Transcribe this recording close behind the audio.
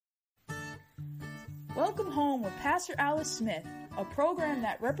Welcome Home with Pastor Alice Smith, a program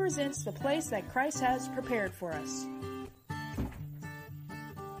that represents the place that Christ has prepared for us.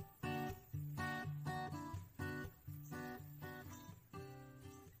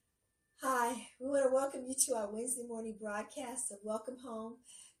 Hi, we want to welcome you to our Wednesday morning broadcast of Welcome Home.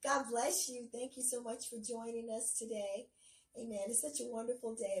 God bless you. Thank you so much for joining us today. Amen. It's such a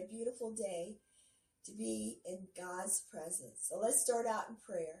wonderful day, a beautiful day to be in God's presence. So let's start out in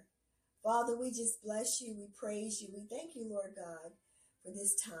prayer. Father, we just bless you. We praise you. We thank you, Lord God, for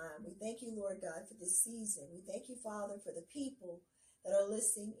this time. We thank you, Lord God, for this season. We thank you, Father, for the people that are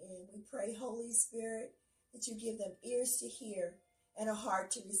listening in. We pray, Holy Spirit, that you give them ears to hear and a heart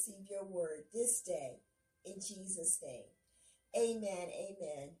to receive your word this day. In Jesus' name. Amen.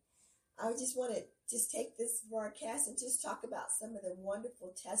 Amen. I just want to take this broadcast and just talk about some of the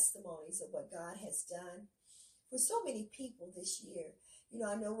wonderful testimonies of what God has done for so many people this year. You know,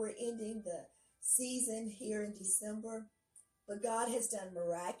 I know we're ending the season here in December, but God has done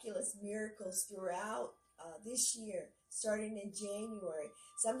miraculous miracles throughout this year, starting in January.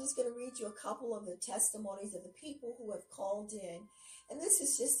 So I'm just going to read you a couple of the testimonies of the people who have called in. And this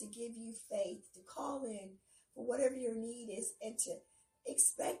is just to give you faith to call in for whatever your need is and to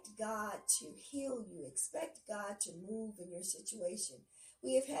expect God to heal you. Expect God to move in your situation.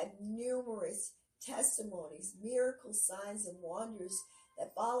 We have had numerous testimonies, miracles, signs, and wonders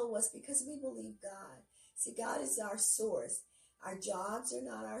that follow us because we believe God. See, God is our source. Our jobs are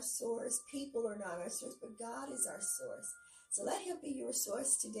not our source. People are not our source, but God is our source. So let him be your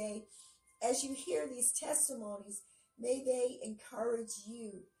source today. As you hear these testimonies, may they encourage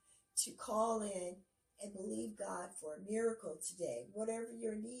you to call in and believe God for a miracle today. Whatever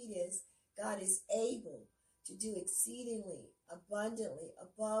your need is, God is able to do exceedingly, abundantly,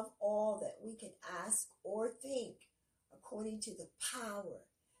 above all that we can ask or think, according to the power.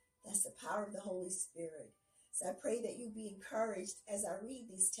 That's the power of the Holy Spirit. So I pray that you be encouraged as I read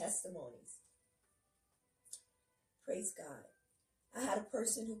these testimonies. Praise God. I had a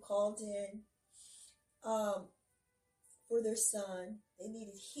person who called in for their son. They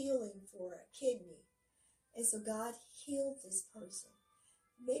needed healing for a kidney. And so God healed this person.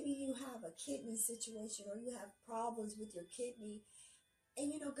 Maybe you have a kidney situation or you have problems with your kidney.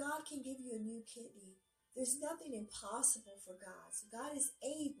 And you know, God can give you a new kidney. There's nothing impossible for God. So God is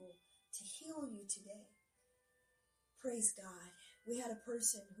able to heal you today. Praise God. We had a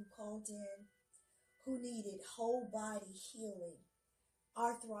person who called in who needed whole body healing,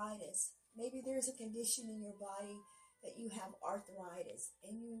 arthritis. Maybe there's a condition in your body that you have arthritis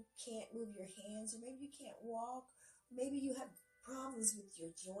and you can't move your hands, or maybe you can't walk. Maybe you have problems with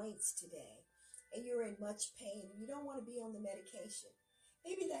your joints today and you're in much pain and you don't want to be on the medication.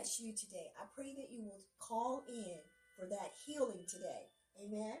 Maybe that's you today. I pray that you will call in for that healing today.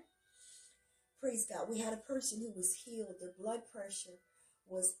 Amen. Praise God. We had a person who was healed. Their blood pressure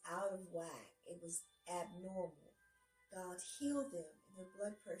was out of whack. It was abnormal. God healed them and their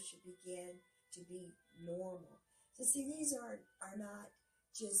blood pressure began to be normal. So see, these are not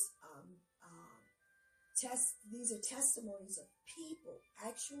just these are testimonies of people,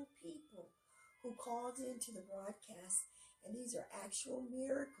 actual people who called into the broadcast. And these are actual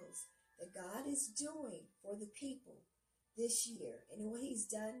miracles that God is doing for the people this year. And what he's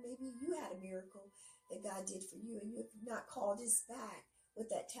done, maybe you had a miracle that God did for you and you have not called us back with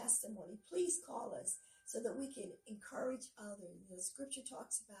that testimony. Please call us so that we can encourage others. You know, scripture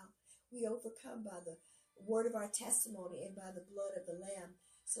talks about we overcome by the word of our testimony and by the blood of the Lamb.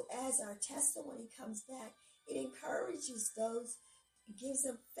 So as our testimony comes back, it encourages those, it gives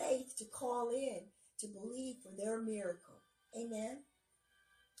them faith to call in, to believe for their miracle. Amen.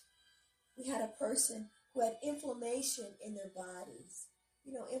 We had a person who had inflammation in their bodies.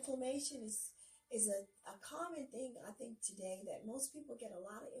 You know, inflammation is a common thing, I think, today, that most people get a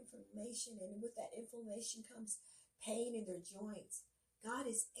lot of inflammation, and with that inflammation comes pain in their joints. God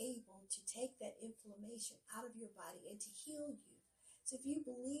is able to take that inflammation out of your body and to heal you. So if you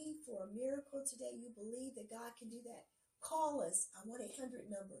believe for a miracle today, you believe that God can do that, call us. Our 1-800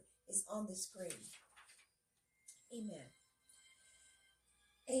 number is on the screen. Amen.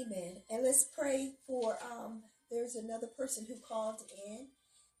 Amen. And let's pray for, there's another person who called in,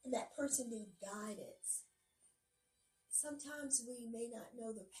 and that person needs guidance. Sometimes we may not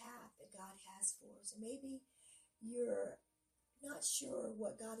know the path that God has for us. And maybe you're not sure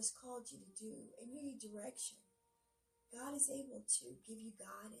what God has called you to do, and you need direction. God is able to give you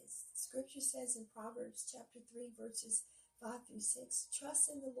guidance. Scripture says in Proverbs chapter 3, verses 5 through 6,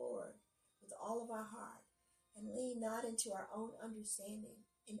 trust in the Lord with all of our heart and lean not into our own understanding.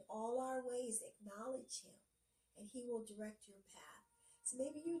 In all our ways, acknowledge him, and he will direct your path. So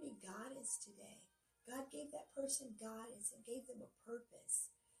maybe you need guidance today. God gave that person guidance and gave them a purpose.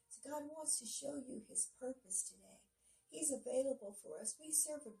 So God wants to show you his purpose today. He's available for us. We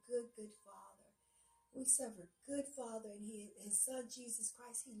serve a good, good Father. We serve a good Father, and his Son, Jesus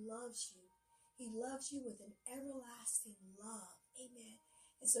Christ, he loves you. He loves you with an everlasting love. Amen.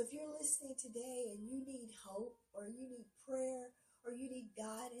 And so if you're listening today and you need hope, or you need prayer, or you need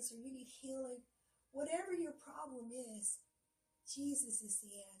guidance, or you need healing, whatever your problem is, Jesus is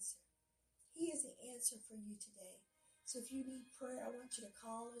the answer. He is the answer for you today. So if you need prayer, I want you to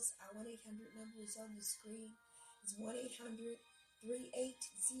call us. Our 1-800 number is on the screen. It's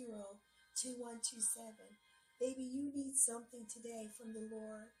 1-800-380-2127. Baby, you need something today from the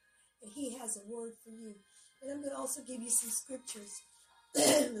Lord, and he has a word for you. And I'm going to also give you some scriptures.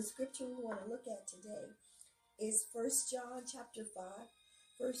 The scripture we want to look at today is 1 John chapter 5,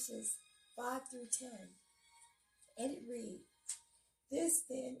 verses 5 through 10. And it reads, "This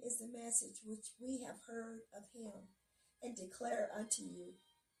then is the message which we have heard of him, and declare unto you,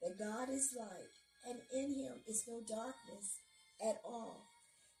 that God is light, and in him is no darkness at all.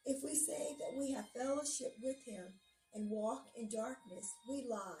 If we say that we have fellowship with him and walk in darkness, we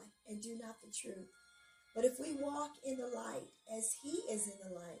lie and do not the truth. But if we walk in the light as he is in the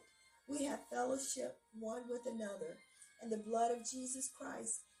light, we have fellowship one with another, and the blood of Jesus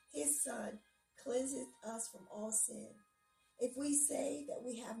Christ, his Son, cleanseth us from all sin. If we say that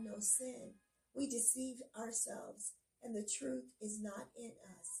we have no sin, we deceive ourselves, and the truth is not in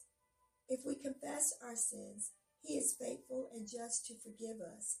us. If we confess our sins, he is faithful and just to forgive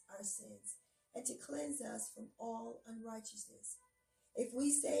us our sins and to cleanse us from all unrighteousness. If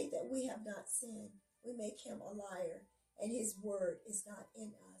we say that we have not sinned, we make him a liar, and his word is not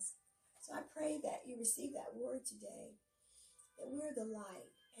in us." So I pray that you receive that word today, that we're the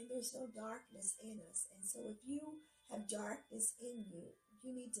light and there's no darkness in us. And so if you have darkness in you,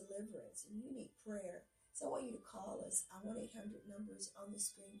 you need deliverance and you need prayer. So I want you to call us. Our 1-800 number is on the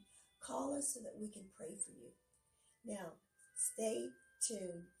screen. Call us so that we can pray for you. Now, stay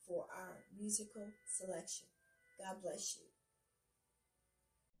tuned for our musical selection. God bless you.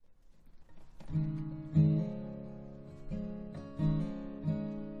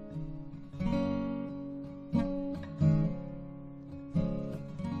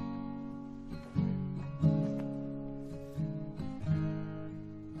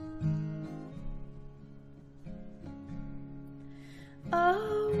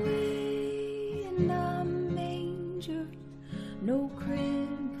 Away in a manger, no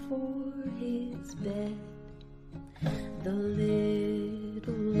crib for his bed, the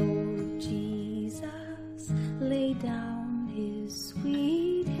little Lord Jesus lay down his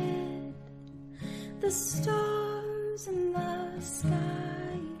sweet head. The stars in the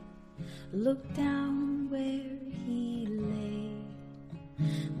sky looked down where he lay,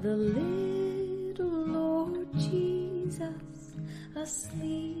 the little Lord Jesus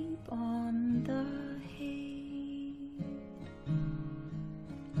asleep on the hay.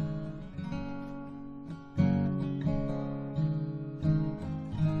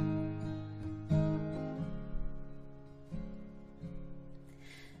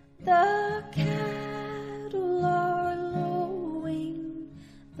 The cattle are lowing,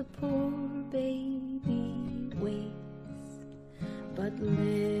 the poor baby waits, but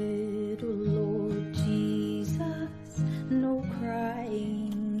little Lord Jesus no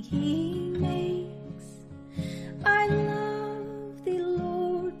crying he makes. I love thee,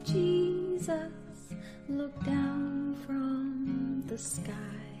 Lord Jesus, look down from the sky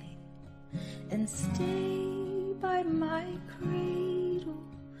and stay by my cradle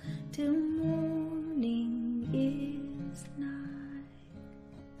till morning is nigh.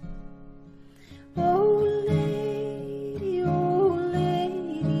 Oh lady, oh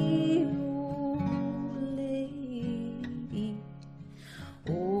lady, oh lady,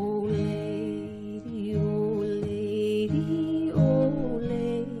 oh lady, oh lady, oh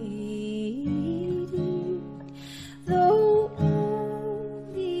lady, though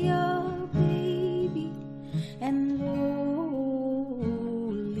only a baby and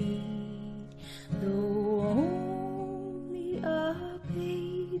lowly, though only a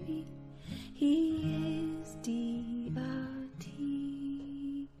baby, he is deity.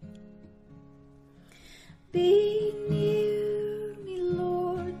 Be near me,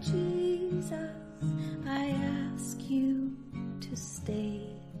 Lord Jesus, I ask you to stay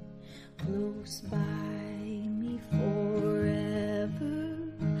close by me forever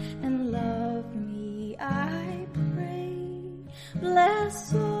and love me, I pray.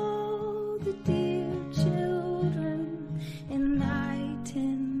 Bless all the dear children in thy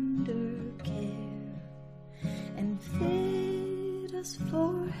tender care, and fit us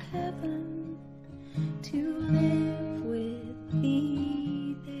for heaven to live with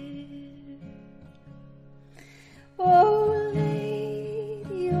thee there. Oh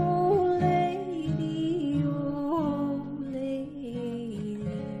lady, oh lady, oh lady,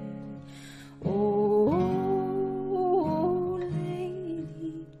 oh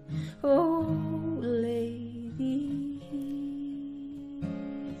lady, oh lady,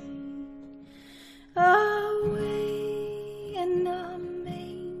 away in a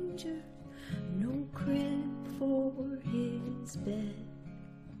manger, no crib for his bed,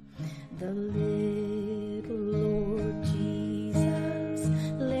 the little Lord Jesus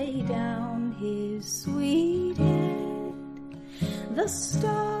lay down his sweet head. The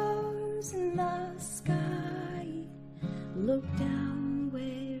stars in the sky looked down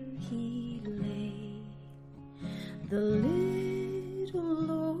where he lay, the little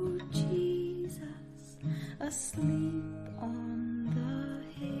Lord Jesus asleep on the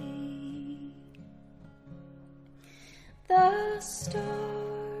hay. The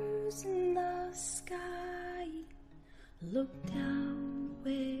stars in the sky looked down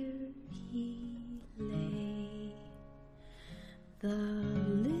where he lay, the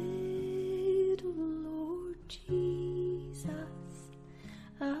little Lord Jesus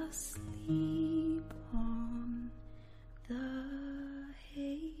asleep on the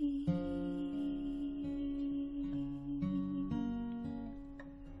hay.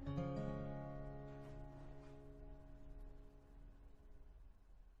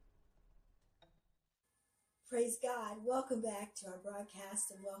 Praise God. Welcome back to our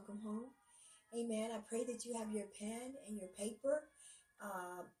broadcast and welcome home. Amen. I pray that you have your pen and your paper.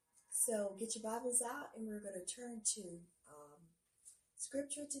 So get your Bibles out and we're going to turn to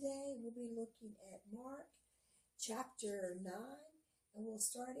scripture today. We'll be looking at Mark chapter 9 and we'll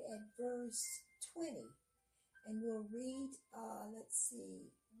start at verse 20. And we'll read,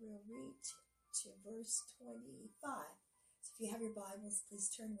 we'll read to verse 25. So if you have your Bibles, please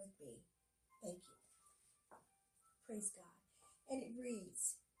turn with me. Thank you. Praise God. And it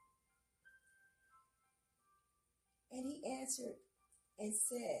reads, and he answered and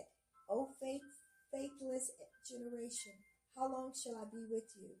said, O faithless generation, how long shall I be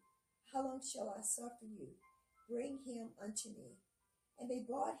with you? How long shall I suffer you? Bring him unto me. And they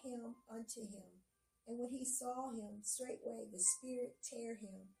brought him unto him. And when he saw him, straightway the spirit tear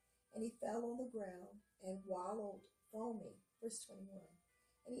him, and he fell on the ground and wallowed, foaming. Verse 21.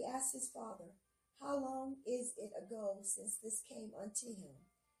 And he asked his father, how long is it ago since this came unto him?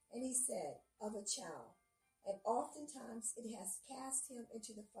 And he said, of a child. And oftentimes it has cast him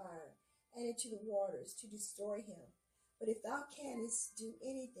into the fire and into the waters to destroy him. But if thou canst do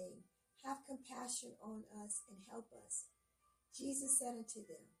anything, have compassion on us and help us. Jesus said unto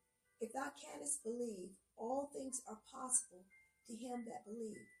them, if thou canst believe, all things are possible to him that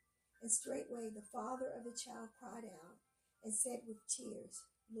believe. And straightway the father of the child cried out and said with tears,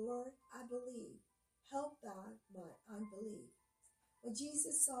 Lord, I believe. Help thou my unbelief. When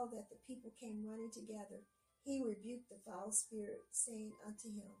Jesus saw that the people came running together, he rebuked the foul spirit, saying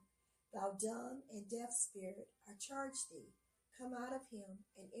unto him, Thou dumb and deaf spirit, I charge thee, come out of him,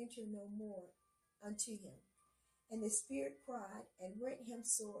 and enter no more unto him. And the spirit cried, and rent him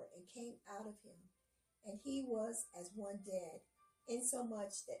sore, and came out of him. And he was as one dead,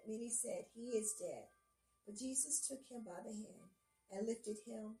 insomuch that many said, He is dead. But Jesus took him by the hand, and lifted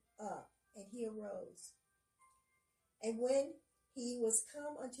him up, and he arose. And when he was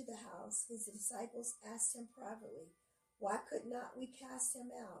come unto the house, his disciples asked him privately, Why could not we cast him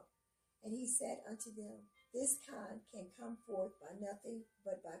out? And he said unto them, This kind can come forth by nothing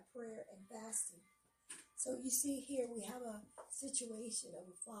but by prayer and fasting. So you see here we have a situation of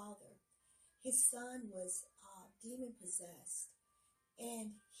a father. His son was demon possessed,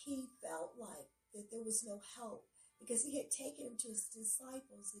 and he felt like that there was no help because he had taken him to his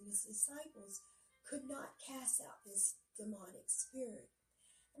disciples, and his disciples could not cast out this demonic spirit.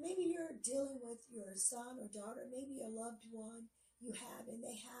 And maybe you're dealing with your son or daughter, maybe a loved one you have, and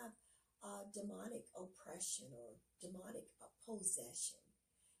they have demonic oppression or demonic possession,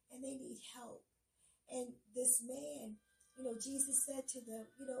 and they need help. And this man, Jesus said to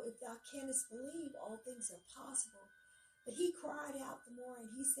them, if thou canst believe, all things are possible. But he cried out the more, and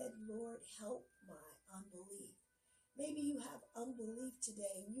he said, Lord, help my unbelief. Maybe you have unbelief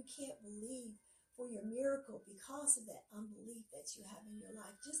today, and you can't believe for your miracle because of that unbelief that you have in your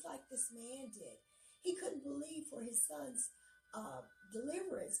life, just like this man did. He couldn't believe for his son's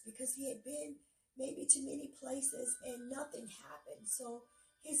deliverance because he had been maybe to many places and nothing happened. So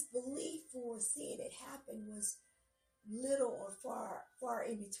his belief for seeing it happen was little or far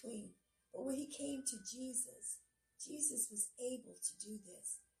in between. But when he came to Jesus, Jesus was able to do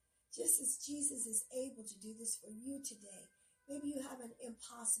this. Just as Jesus is able to do this for you today. Maybe you have an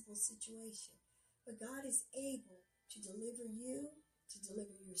impossible situation, but God is able to deliver you, to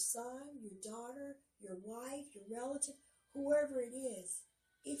deliver your son, your daughter, your wife, your relative, whoever it is,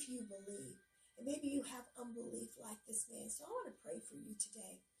 if you believe. And maybe you have unbelief like this man. So I want to pray for you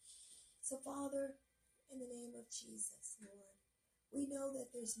today. So Father, in the name of Jesus, Lord, we know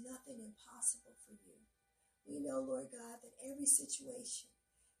that there's nothing impossible for you. We know, Lord God, that every situation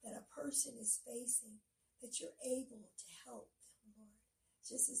that a person is facing, that you're able to help them, Lord,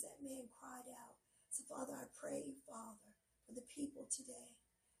 just as that man cried out. So, Father, I pray, Father, for the people today,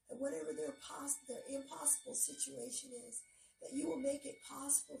 that whatever their impossible situation is, that you will make it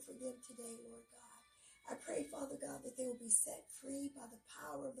possible for them today, Lord God. I pray, Father God, that they will be set free by the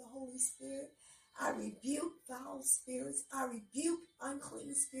power of the Holy Spirit. I rebuke foul spirits. I rebuke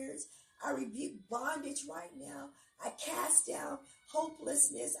unclean spirits. I rebuke bondage right now. I cast down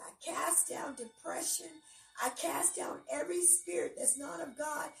hopelessness. I cast down depression. I cast down every spirit that's not of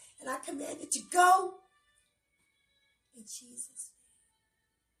God, and I command it to go in Jesus' name.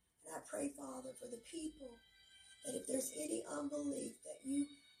 And I pray, Father, for the people, that if there's any unbelief, that you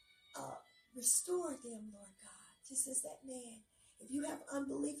restore them, Lord God, just as that man. If you have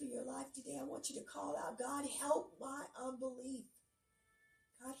unbelief in your life today, I want you to call out, God, help my unbelief.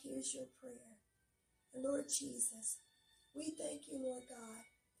 God hears your prayer. And Lord Jesus, we thank you, Lord God,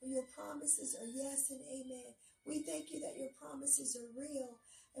 for your promises are yes and amen. We thank you that your promises are real.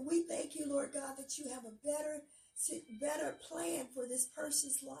 And we thank you, Lord God, that you have a better plan for this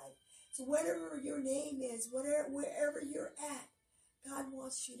person's life. So whatever your name is, wherever you're at, God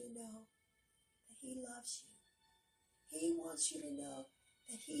wants you to know that he loves you. He wants you to know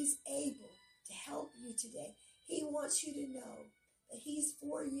that he's able to help you today. He wants you to know that he's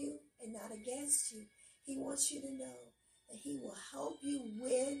for you and not against you. He wants you to know that he will help you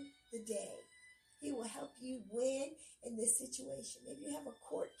win the day. He will help you win in this situation. Maybe you have a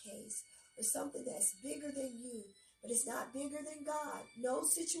court case or something that's bigger than you, but it's not bigger than God. No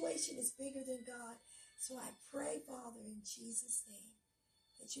situation is bigger than God. So I pray, Father, in Jesus' name,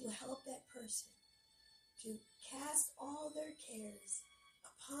 that you will help that person to cast all their cares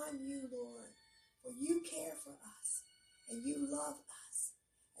upon you, Lord, for you care for us and you love us,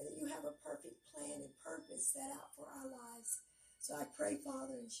 and that you have a perfect plan and purpose set out for our lives. So I pray,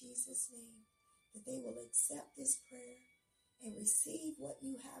 Father, in Jesus' name, that they will accept this prayer and receive what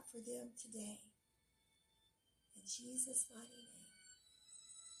you have for them today. In Jesus' mighty name,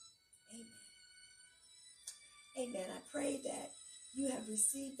 amen. Amen. I pray that you have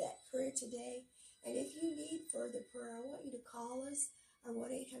received that prayer today. And if you need further prayer, I want you to call us. Our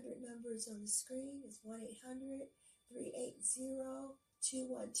 1-800 number is on the screen. It's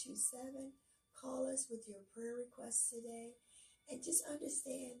 1-800-380-2127. Call us with your prayer requests today. And just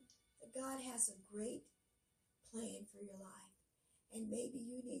understand that God has a great plan for your life. And maybe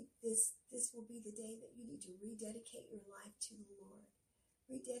you need this will be the day that you need to rededicate your life to the Lord.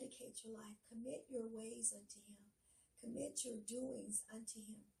 Rededicate your life. Commit your ways unto him. Commit your doings unto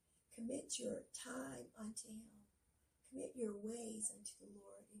him. Commit your time unto him. Commit your ways unto the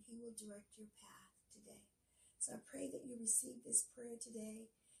Lord, and he will direct your path today. So I pray that you receive this prayer today,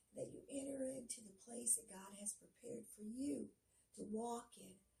 that you enter into the place that God has prepared for you to walk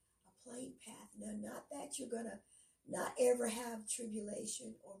in, a plain path. Now, not that you're going to not ever have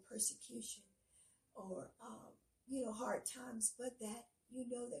tribulation or persecution or, hard times, but that you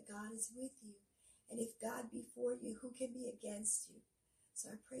know that God is with you. And if God be for you, who can be against you?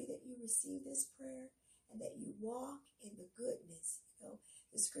 So I pray that you receive this prayer and that you walk in the goodness.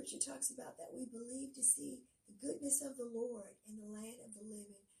 The scripture talks about that we believe to see the goodness of the Lord in the land of the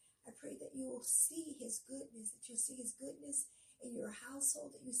living. I pray that you will see his goodness, that you'll see his goodness in your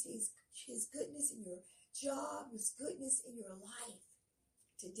household, that you see his goodness in your job, his goodness in your life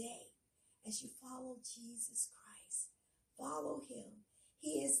today as you follow Jesus Christ. Follow him.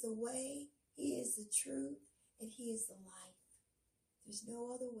 He is the way, he is the truth, and he is the life. There's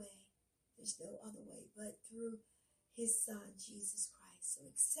no other way. There's no other way but through his son, Jesus Christ. So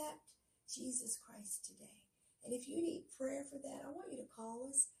accept Jesus Christ today. And if you need prayer for that, I want you to call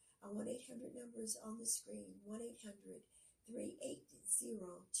us. Our 1-800 number is on the screen,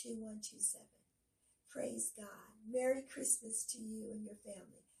 1-800-380-2127. Praise God. Merry Christmas to you and your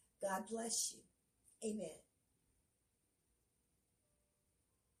family. God bless you. Amen.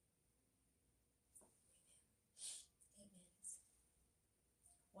 Amen.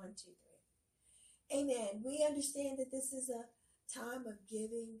 1, 2, 3. Amen. We understand that this is a time of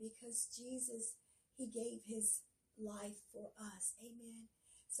giving because Jesus, he gave his life for us. Amen.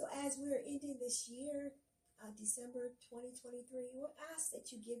 So as we're ending this year, December 2023, we'll ask that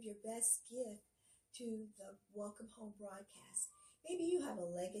you give your best gift to the Welcome Home broadcast. Maybe you have a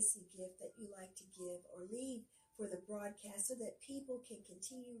legacy gift that you like to give or leave for the broadcast so that people can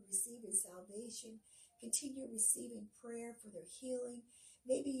continue receiving salvation, continue receiving prayer for their healing.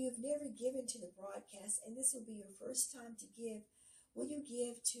 Maybe you've never given to the broadcast and this will be your first time to give. Will you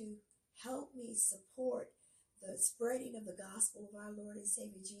give to help me support the spreading of the gospel of our Lord and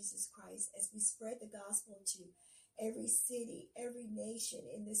Savior Jesus Christ as we spread the gospel to every city, every nation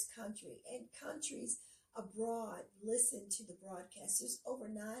in this country and countries abroad listen to the broadcast. There's over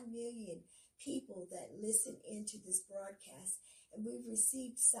 9 million people that listen into this broadcast, and we've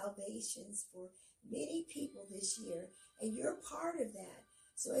received salvations for many people this year, and you're part of that.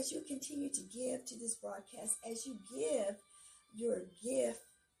 So as you continue to give to this broadcast, as you give your gift,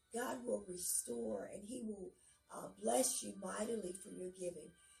 God will restore and he will bless you mightily for your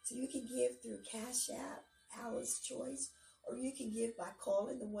giving. So you can give through Cash App, Alice Choice, or you can give by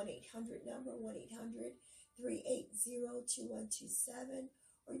calling the 1-800 number, 1-800-380-2127,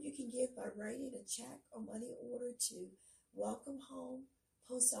 or you can give by writing a check or money order to Welcome Home,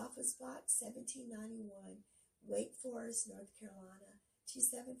 Post Office Box 1791, Wake Forest, North Carolina,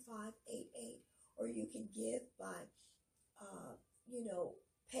 27588, or you can give by,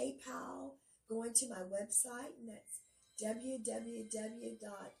 PayPal, going to my website, and that's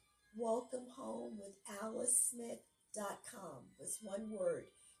www.welcomehomewithalicesmith.com. That's one word,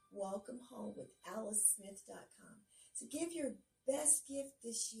 welcomehomewithalicesmith.com. So give your best gift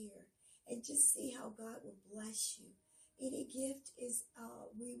this year and just see how God will bless you. Any gift is,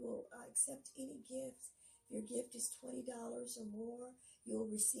 we will accept any gift. If your gift is $20 or more, you'll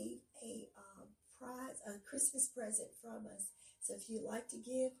receive a Christmas present from us. So if you'd like to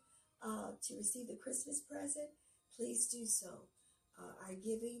give to receive the Christmas present, please do so. Our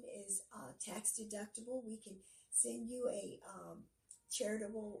giving is tax deductible. We can send you a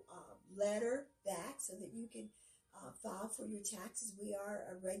charitable letter back so that you can file for your taxes. We are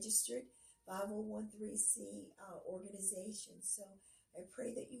a registered 5013C organization. So I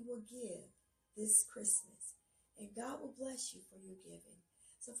pray that you will give this Christmas, and God will bless you for your giving.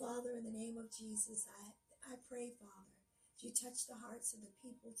 So Father, in the name of Jesus, I pray, Father, that you touch the hearts of the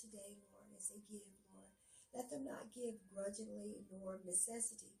people today, Lord, as they give, Lord. Let them not give grudgingly nor of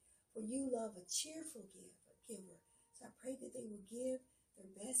necessity, for you love a cheerful giver. So I pray that they will give their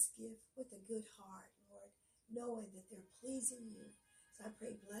best gift with a good heart, Lord, knowing that they're pleasing you. So I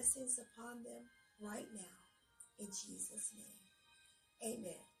pray blessings upon them right now, in Jesus' name.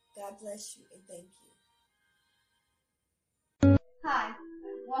 Amen. God bless you and thank you. Hi,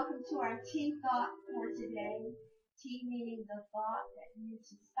 welcome to our tea thought for today. Tea meaning the thought that you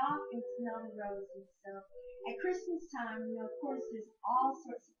should stop and smell the roses. So at Christmas time, of course, there's all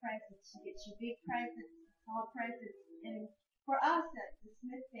sorts of presents. You get your big presents, small presents, and for us at the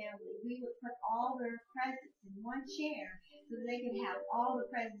Smith family, we would put all their presents in one chair so that they could have all the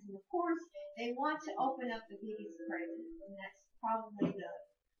presents. And of course, they want to open up the biggest present, and that's probably the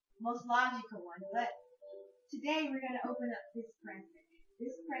most logical one. But today we're going to open up this present.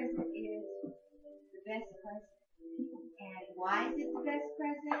 This present is the best present. And why is it the best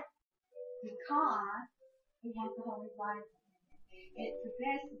present? Because it has the Holy Bible in it. It's the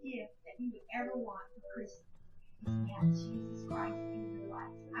best gift that you would ever want for Christmas. You have Jesus Christ in your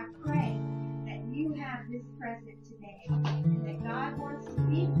life. I pray that you have this present today and that God wants to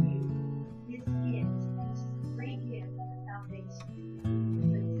give you this gift, which is a free gift of salvation.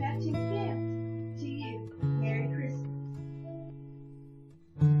 So accept his gift to you. Merry Christmas.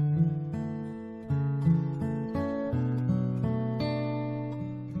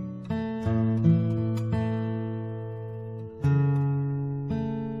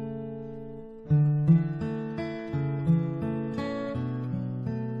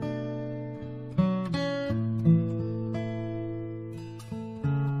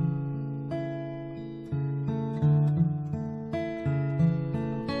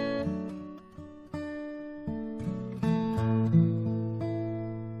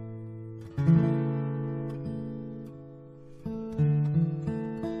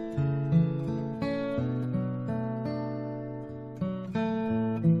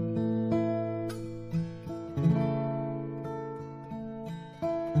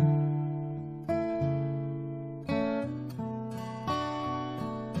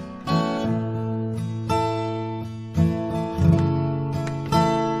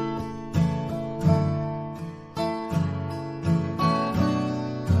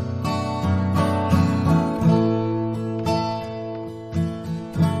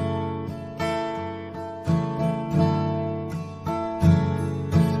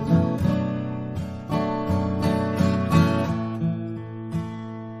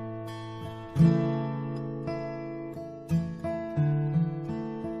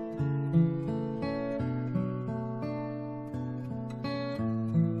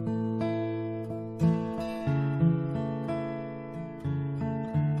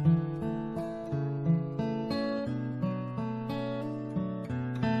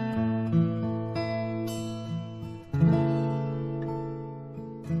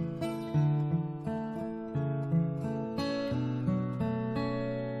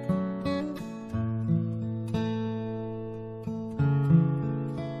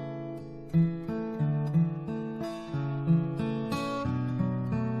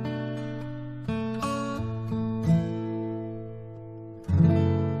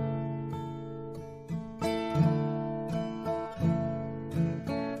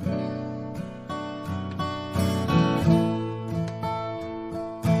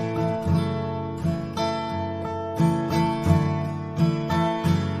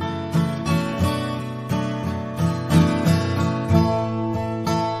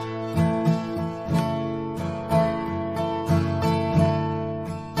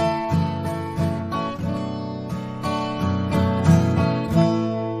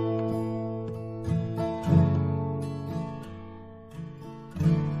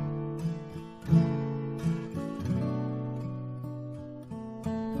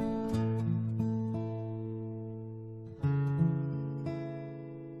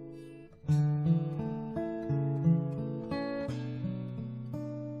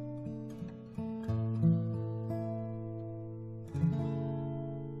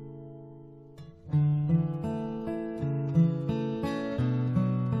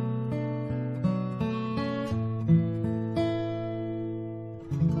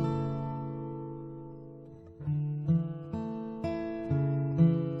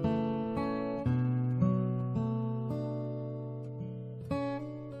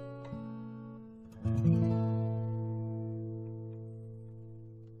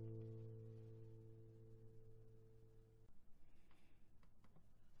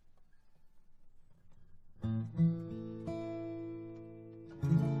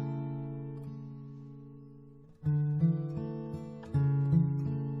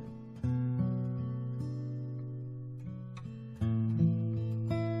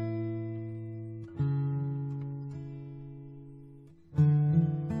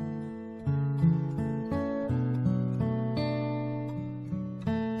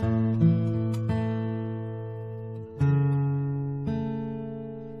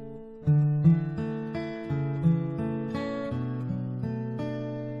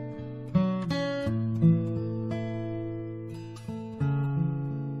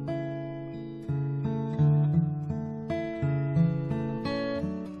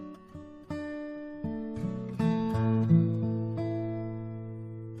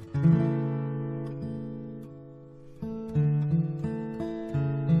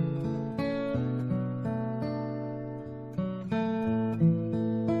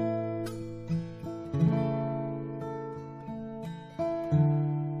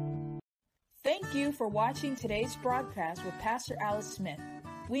 you for watching today's broadcast with Pastor Alice Smith.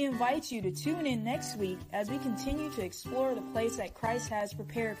 We invite you to tune in next week as we continue to explore the place that Christ has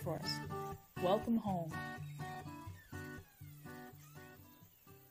prepared for us. Welcome home.